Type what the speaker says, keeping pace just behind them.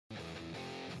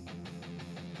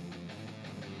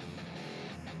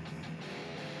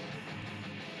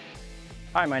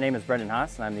Hi, my name is Brendan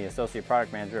Haas, and I'm the Associate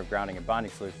Product Manager of Grounding and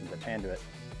Bonding Solutions at Panduit.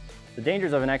 The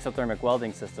dangers of an exothermic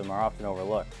welding system are often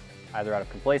overlooked, either out of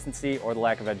complacency or the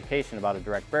lack of education about a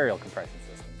direct burial compression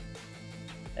system.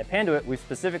 At Panduit, we've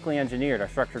specifically engineered our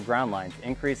structured ground line to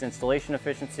increase installation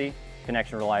efficiency,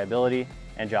 connection reliability,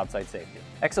 and job site safety.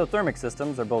 Exothermic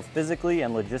systems are both physically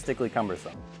and logistically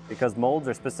cumbersome. Because molds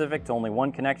are specific to only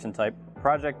one connection type,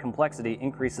 project complexity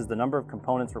increases the number of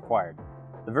components required.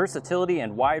 The versatility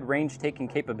and wide range-taking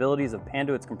capabilities of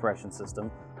Panduit's compression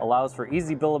system allows for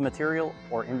easy bill of material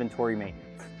or inventory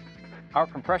maintenance. Our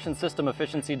compression system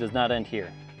efficiency does not end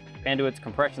here. Panduit's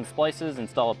compression splices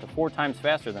install up to 4 times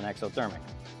faster than exothermic.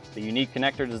 The unique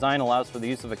connector design allows for the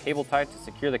use of a cable tie to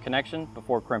secure the connection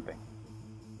before crimping.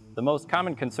 The most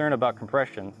common concern about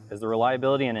compression is the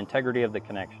reliability and integrity of the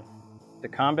connection. To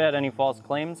combat any false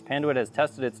claims, Panduit has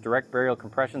tested its direct burial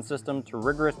compression system to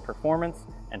rigorous performance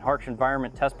and harsh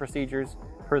environment test procedures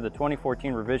per the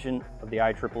 2014 revision of the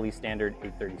IEEE Standard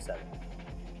 837.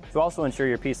 To also ensure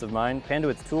your peace of mind,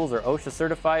 Panduit's tools are OSHA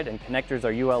certified and connectors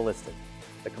are UL listed.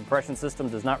 The compression system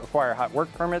does not require hot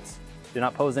work permits, do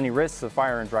not pose any risks of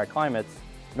fire in dry climates,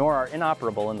 nor are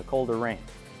inoperable in the cold or rain.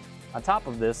 On top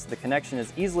of this, the connection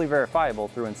is easily verifiable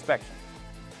through inspection.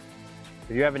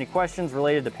 If you have any questions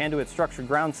related to Panduit's structured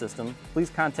ground system, please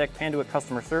contact Panduit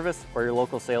customer service or your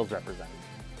local sales representative.